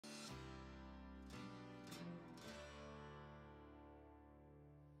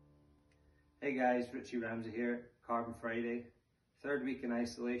Hey guys, Richie Ramsay here, Carbon Friday. Third week in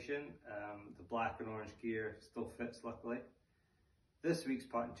isolation. The black and orange gear still fits luckily. This week's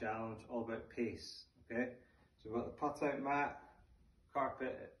putting challenge, all about pace, okay? So we've got the putt out mat,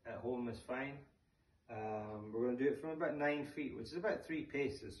 carpet at home is fine. We're going to do it from about 9 feet, which is about 3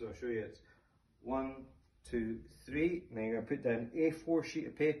 paces. So I'll show you. It's 1, 2, 3, and then you're going to put down A4 sheet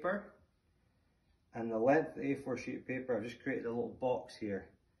of paper. And the length of the A4 sheet of paper, I've just created a little box here.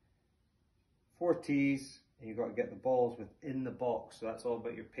 4 tees, and you've got to get the balls within the box, so that's all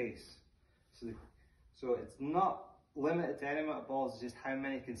about your pace. So it's not limited to any amount of balls, it's just how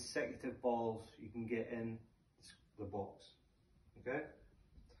many consecutive balls you can get in the box. Okay?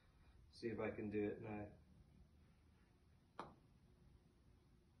 See if I can do it now.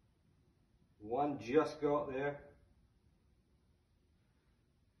 One just got there.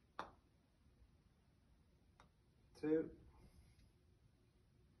 2.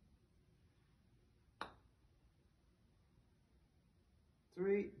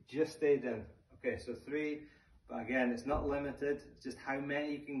 3 just stayed in. Okay, so 3, but again, it's not limited, it's just how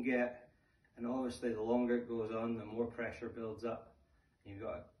many you can get, and obviously the longer it goes on, the more pressure builds up. You've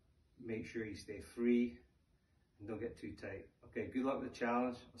got to make sure you stay free and don't get too tight. Okay, good luck with the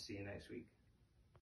challenge. I'll see you next week.